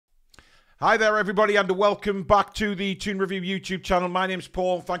Hi there, everybody, and welcome back to the Toon Review YouTube channel. My name's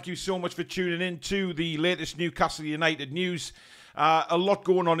Paul. Thank you so much for tuning in to the latest Newcastle United news. A lot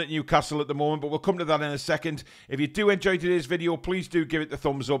going on at Newcastle at the moment, but we'll come to that in a second. If you do enjoy today's video, please do give it the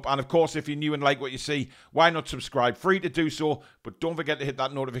thumbs up. And of course, if you're new and like what you see, why not subscribe? Free to do so, but don't forget to hit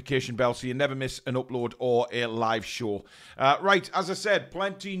that notification bell so you never miss an upload or a live show. Right, as I said,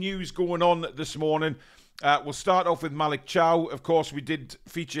 plenty news going on this morning. We'll start off with Malick Thiaw. Of course, we did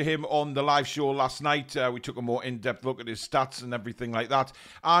feature him on the live show last night. We took a more in-depth look at his stats and everything like that.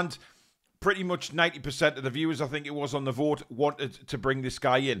 And pretty much 90% of the viewers, I think it was on the vote, wanted to bring this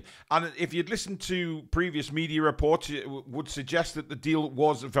guy in. And if you'd listened to previous media reports, it would suggest that the deal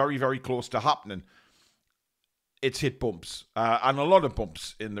was very, very close to happening. It's hit bumps, and a lot of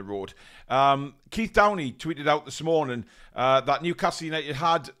bumps in the road. Keith Downey tweeted out this morning that Newcastle United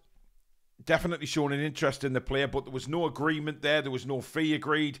had definitely shown an interest in the player, but there was no agreement there. There was no fee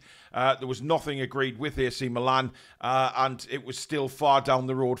agreed. There was nothing agreed with AC Milan, and it was still far down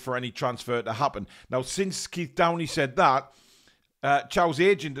the road for any transfer to happen. Now, since Keith Downey said that, Thiaw's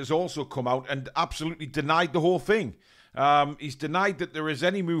agent has also come out and absolutely denied the whole thing. He's denied that there is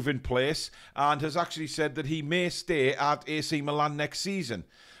any move in place and has actually said that he may stay at AC Milan next season.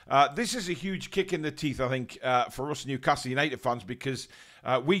 This is a huge kick in the teeth, I think, for us Newcastle United fans, because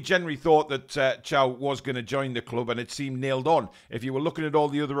we generally thought that Thiaw was going to join the club, and it seemed nailed on. If you were looking at all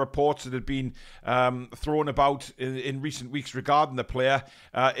the other reports that had been thrown about in recent weeks regarding the player,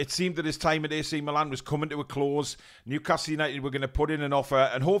 it seemed that his time at AC Milan was coming to a close. Newcastle United were going to put in an offer,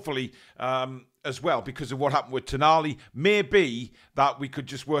 and hopefully as well, because of what happened with Tonali, maybe that we could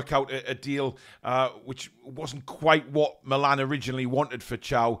just work out a deal which wasn't quite what Milan originally wanted for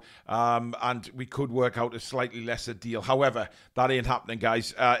Thiaw, and we could work out a slightly lesser deal. However, that ain't happening,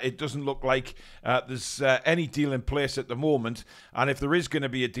 guys. It doesn't look like there's any deal in place at the moment, and if there is going to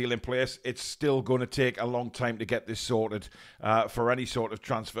be a deal in place, it's still going to take a long time to get this sorted for any sort of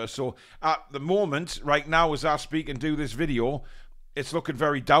transfer. So at the moment, right now, as I speak and do this video, it's looking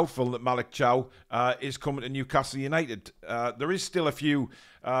very doubtful that Malick Thiaw is coming to Newcastle United. There is still a few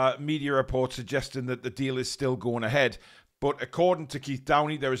media reports suggesting that the deal is still going ahead. But according to Keith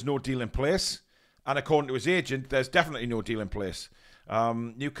Downey, there is no deal in place. And according to his agent, there's definitely no deal in place.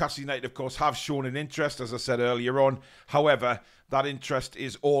 Newcastle United, of course, have shown an interest, as I said earlier on. However, that interest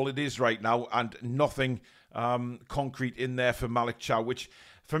is all it is right now, and nothing concrete in there for Malick Thiaw, which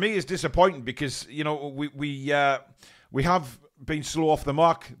for me is disappointing because, you know, we have been slow off the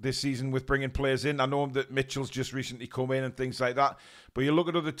mark this season with bringing players in. I know that Mitchell's just recently come in and things like that, but you look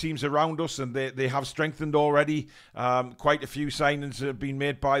at other teams around us and they have strengthened already. Quite a few signings have been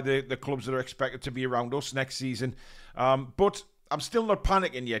made by the clubs that are expected to be around us next season. But I'm still not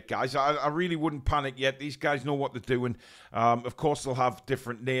panicking yet, guys. I really wouldn't panic yet. These guys know what they're doing. Of course, they'll have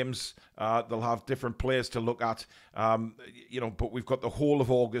different names. They'll have different players to look at. You know, but we've got the whole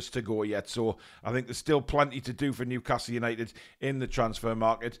of August to go yet. So I think there's still plenty to do for Newcastle United in the transfer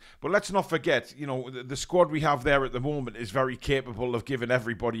market. But let's not forget, you know, the squad we have there at the moment is very capable of giving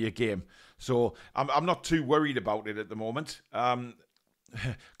everybody a game. So I'm not too worried about it at the moment.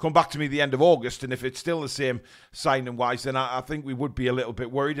 Come back to me the end of August, and if it's still the same signing-wise, then I think we would be a little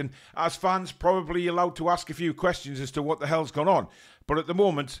bit worried. And as fans, probably allowed to ask a few questions as to what the hell's gone on. But at the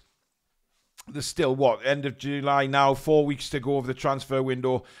moment, there's still, what, end of July now, 4 weeks to go of the transfer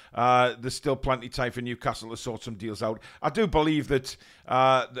window. There's still plenty of time for Newcastle to sort some deals out. I do believe that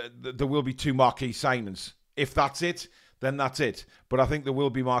there will be two marquee signings. If that's it, then that's it. But I think there will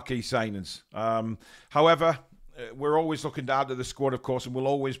be marquee signings. However, we're always looking to add to the squad, of course, and we'll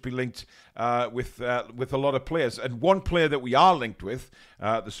always be linked with a lot of players. And one player that we are linked with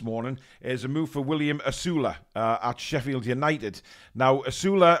this morning is a move for William Asula at Sheffield United. Now,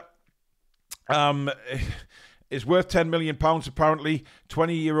 Asula is worth £10 million, apparently.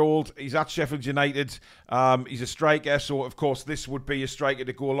 20-year-old. He's at Sheffield United. He's a striker, so, of course, this would be a striker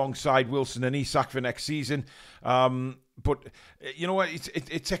to go alongside Wilson and Isak for next season. But you know what?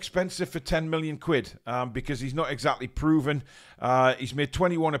 It's expensive for 10 million quid because he's not exactly proven. He's made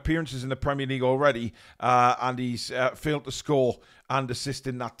 21 appearances in the Premier League already, and he's failed to score and assist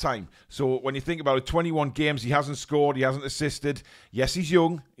in that time. So when you think about it, 21 games, he hasn't scored, he hasn't assisted. Yes, he's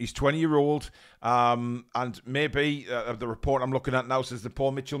young, he's 20-year-old, and maybe the report I'm looking at now says that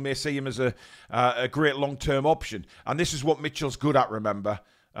Paul Mitchell may see him as a great long-term option. And this is what Mitchell's good at, remember.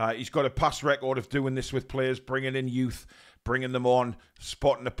 He's got a past record of doing this with players, bringing in youth, bringing them on,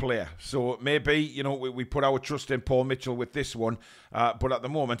 spotting a player. So maybe, you know, we put our trust in Paul Mitchell with this one, but at the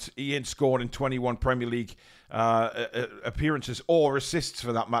moment, he ain't scored in 21 Premier League appearances or assists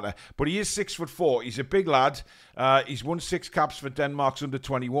for that matter. But he is 6'4". He's a big lad. He's won 6 caps for Denmark's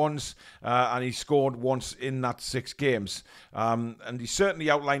under-21s, and he's scored once in that 6 games. And he certainly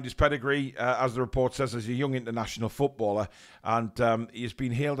outlined his pedigree, as the report says, as a young international footballer, and he has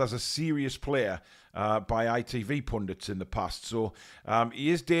been hailed as a serious player by ITV pundits in the past. So he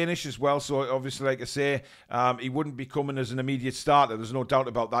is Danish as well, so obviously, like I say, he wouldn't be coming as an immediate starter. There's no doubt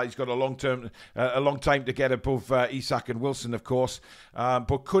about that. He's got a long time to get above Isak and Wilson, of course,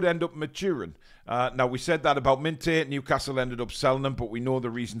 but could end up maturing. Now, we said that about Minte. Newcastle ended up selling him, but we know the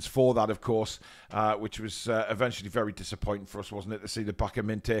reasons for that, of course, which was eventually very disappointing for us, wasn't it, to see the back of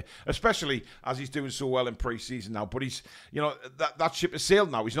Minte, especially as he's doing so well in pre-season now. But he's, you know, that ship has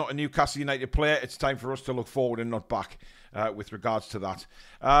sailed now. He's not a Newcastle United player. It's time for us to look forward and not back with regards to that.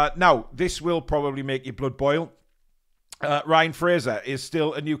 Now, this will probably make your blood boil. Ryan Fraser is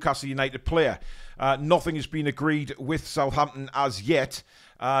still a Newcastle United player. Nothing has been agreed with Southampton as yet.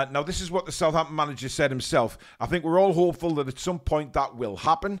 Now, this is what the Southampton manager said himself. I think we're all hopeful that at some point that will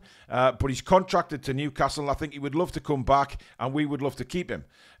happen, but he's contracted to Newcastle. I think he would love to come back, and we would love to keep him.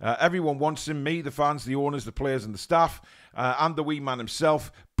 Everyone wants him, me, the fans, the owners, the players and the staff, and the wee man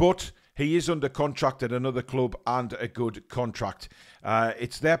himself, but he is under contract at another club and a good contract.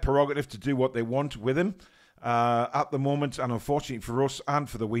 It's their prerogative to do what they want with him at the moment, and unfortunately for us and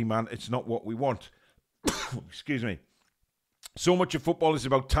for the wee man, it's not what we want. Excuse me. So much of football is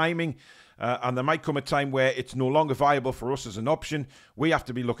about timing, and there might come a time where it's no longer viable for us as an option. We have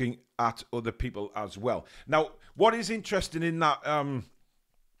to be looking at other people as well. Now, what is interesting in that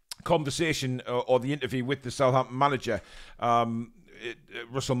conversation or the interview with the Southampton manager,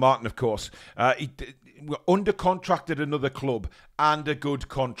 Russell Martin, of course, he under contracted another club and a good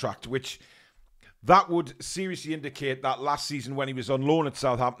contract, which that would seriously indicate that last season when he was on loan at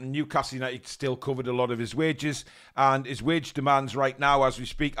Southampton, Newcastle United still covered a lot of his wages, and his wage demands right now, as we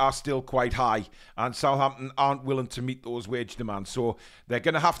speak, are still quite high, and Southampton aren't willing to meet those wage demands. So they're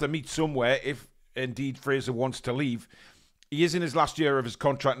going to have to meet somewhere if indeed Fraser wants to leave. He is in his last year of his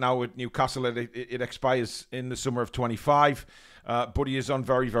contract now with Newcastle. It expires in the summer of 25. But he is on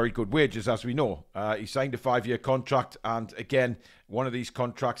very, very good wages, as we know. He signed a 5-year contract, and again, one of these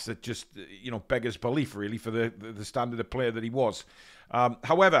contracts that just, you know, beggars belief, really, for the standard of player that he was.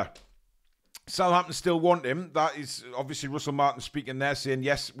 However, Southampton still want him. That is obviously Russell Martin speaking there, saying,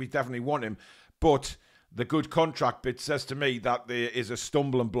 yes, we definitely want him. But the good contract bit says to me that there is a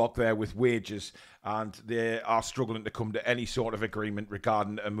stumbling block there with wages, and they are struggling to come to any sort of agreement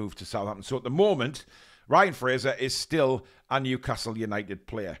regarding a move to Southampton. So at the moment, Ryan Fraser is still a Newcastle United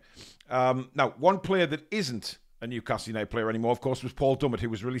player. Now, one player that isn't a Newcastle United player anymore, of course, was Paul Dummett, who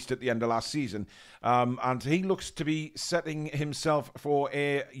was released at the end of last season. And he looks to be setting himself for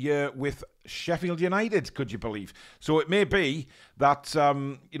a year with Sheffield United, could you believe? So it may be that,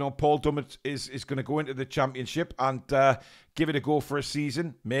 you know, Paul Dummett is going to go into the Championship and give it a go for a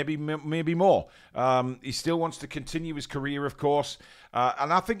season, maybe more. He still wants to continue his career, of course,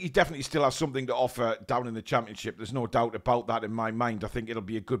 and I think he definitely still has something to offer down in the Championship. There's no doubt about that in my mind. I think it'll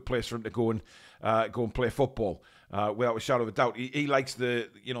be a good place for him to go and play football. Without a shadow of a doubt. He likes the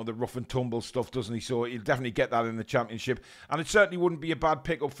rough and tumble stuff, doesn't he? So he'll definitely get that in the Championship. And it certainly wouldn't be a bad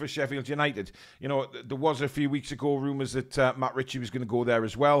pickup for Sheffield United. You know, there was a few weeks ago rumours that Matt Ritchie was going to go there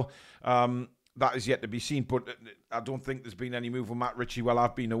as well. That is yet to be seen, but I don't think there's been any move on Matt Ritchie while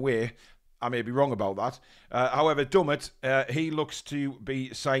I've been away. I may be wrong about that. However, Dummett, he looks to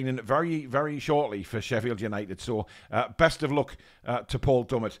be signing very, very shortly for Sheffield United. So best of luck to Paul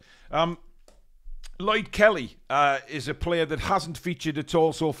Dummett. Lloyd Kelly is a player that hasn't featured at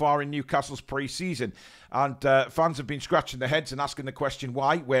all so far in Newcastle's pre-season. And fans have been scratching their heads and asking the question,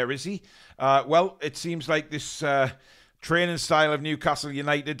 why? Where is he? Well, it seems like this training style of Newcastle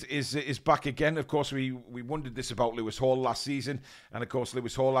United is back again. Of course, we wondered this about Lewis Hall last season. And, of course,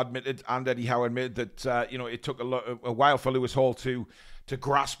 Lewis Hall admitted, and Eddie Howe admitted, that it took a while for Lewis Hall to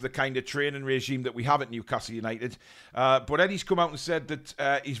grasp the kind of training regime that we have at Newcastle United. But Eddie's come out and said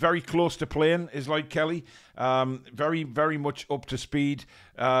that he's very close to playing, is Lloyd Kelly. Very, very much up to speed.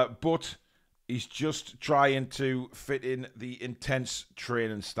 But he's just trying to fit in the intense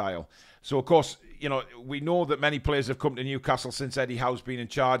training style. So, of course, we know that many players have come to Newcastle since Eddie Howe's been in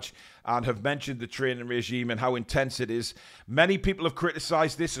charge and have mentioned the training regime and how intense it is. Many people have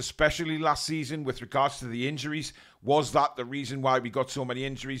criticised this, especially last season with regards to the injuries. Was that the reason why we got so many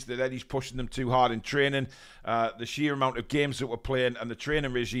injuries, that Eddie's pushing them too hard in training? The sheer amount of games that we're playing and the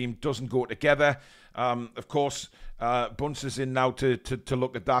training regime doesn't go together. Of course, Bunce is in now to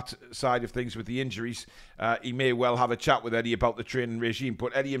look at that side of things with the injuries. He may well have a chat with Eddie about the training regime,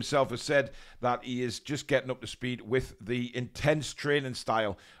 but Eddie himself has said that he is just getting up to speed with the intense training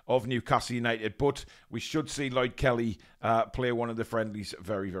style of Newcastle United. But we should see Lloyd Kelly play one of the friendlies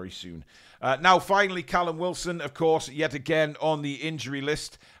very, very soon. Now, finally, Callum Wilson, of course, yet again on the injury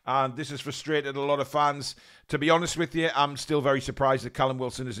list. And this has frustrated a lot of fans. To be honest with you, I'm still very surprised that Callum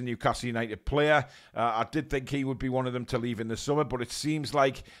Wilson is a Newcastle United player. I did think he would be one of them to leave in the summer, but it seems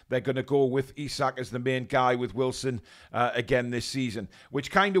like they're going to go with Isak as the main guy with Wilson again this season,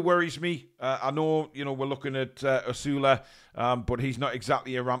 which kind of worries me. I know, we're looking at Osula, but he's not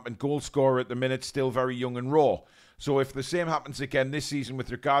exactly a rampant goal scorer at the minute, still very young and raw. So if the same happens again this season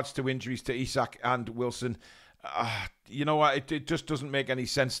with regards to injuries to Isak and Wilson, you know what? It just doesn't make any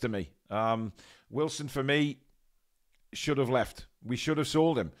sense to me. Wilson, for me, should have left. We should have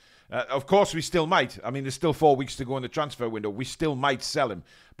sold him. Of course, we still might. I mean, there's still 4 weeks to go in the transfer window. We still might sell him.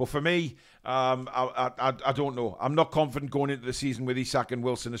 But for me, I don't know. I'm not confident going into the season with Isak and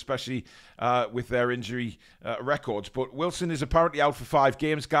Wilson, especially with their injury records. But Wilson is apparently out for 5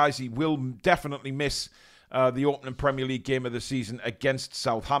 games, guys. He will definitely miss the opening Premier League game of the season against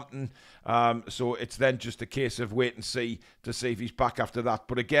Southampton. So it's then just a case of wait and see to see if he's back after that.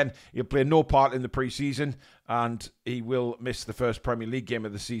 But again, he'll play no part in the pre-season and he will miss the first Premier League game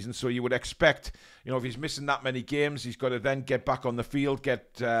of the season. So you would expect, if he's missing that many games, he's got to then get back on the field,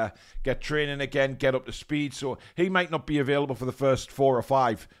 get training again, get up to speed. So he might not be available for the first 4 or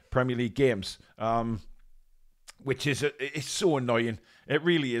 5 Premier League games, which is it's so annoying. It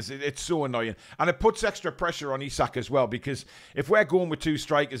really is. It's so annoying. And it puts extra pressure on Isak as well, because if we're going with 2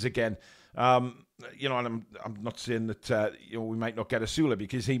 strikers again, and I'm not saying that we might not get Osula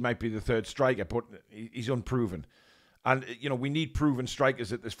because he might be the 3rd striker, but he's unproven. And, we need proven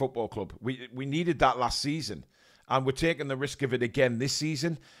strikers at this football club. We needed that last season, and we're taking the risk of it again this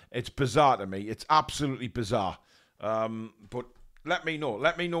season. It's bizarre to me. It's absolutely bizarre. But let me know.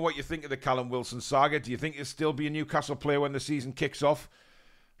 Let me know what you think of the Callum Wilson saga. Do you think he'll still be a Newcastle player when the season kicks off?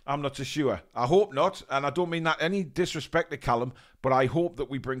 I'm not so sure. I hope not, and I don't mean that any disrespect to Callum, but I hope that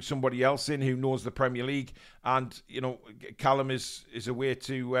we bring somebody else in who knows the Premier League, and Callum is a way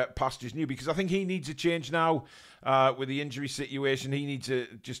to pastures new, because I think he needs a change now with the injury situation. He needs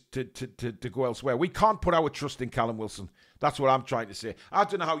to go elsewhere. We can't put our trust in Callum Wilson. That's what I'm trying to say. I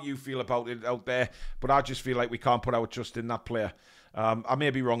don't know how you feel about it out there, but I just feel like we can't put our trust in that player. I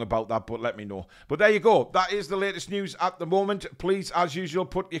may be wrong about that, but let me know. But there you go. That is the latest news at the moment. Please, as usual,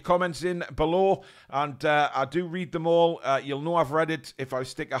 put your comments in below, and I do read them all. You'll know I've read it. If I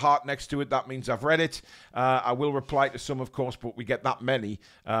stick a heart next to it, that means I've read it. I will reply to some, of course, but we get that many.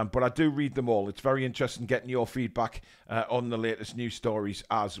 But I do read them all. It's very interesting getting your feedback on the latest news stories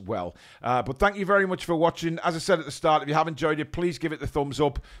as well. But thank you very much for watching. As I said at the start, if you have enjoyed it, please give it the thumbs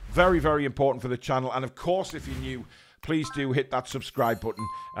up. Very, very important for the channel. And of course, if you're new, please do hit that subscribe button.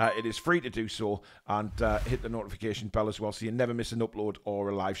 It is free to do so, and hit the notification bell as well so you never miss an upload or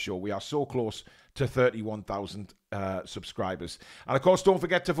a live show. We are so close to 31,000 subscribers. And of course, don't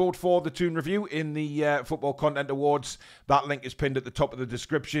forget to vote for the Toon Review in the Football Content Awards. That link is pinned at the top of the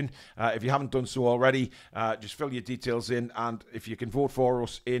description. If you haven't done so already, just fill your details in, and if you can vote for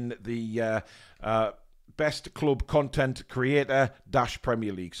us in the Best Club Content Creator -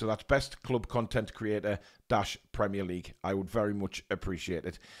 Premier League. So that's Best Club Content Creator - Premier League. I would very much appreciate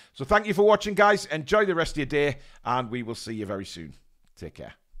it. So thank you for watching, guys. Enjoy the rest of your day, and we will see you very soon. Take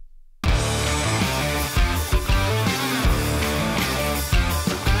care.